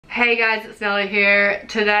Hey guys, it's Nelly here.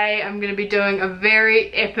 Today I'm going to be doing a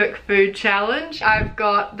very epic food challenge. I've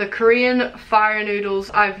got the Korean fire noodles.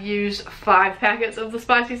 I've used 5 packets of the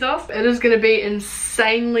spicy sauce. It is going to be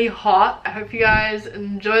insanely hot. I hope you guys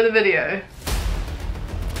enjoy the video.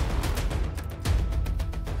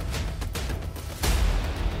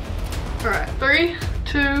 Alright, 3,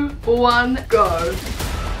 2, 1, go.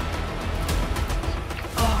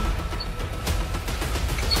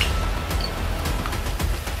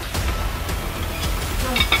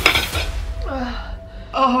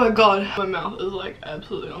 Oh my god, my mouth is like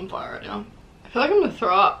absolutely on fire right now. I feel like I'm gonna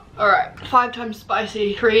throw up. Alright, 5 times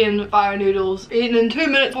spicy Korean fire noodles eaten in 2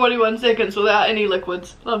 minutes 41 seconds without any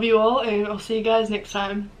liquids. Love you all and I'll see you guys next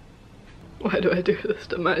time. Why do I do this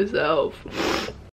to myself?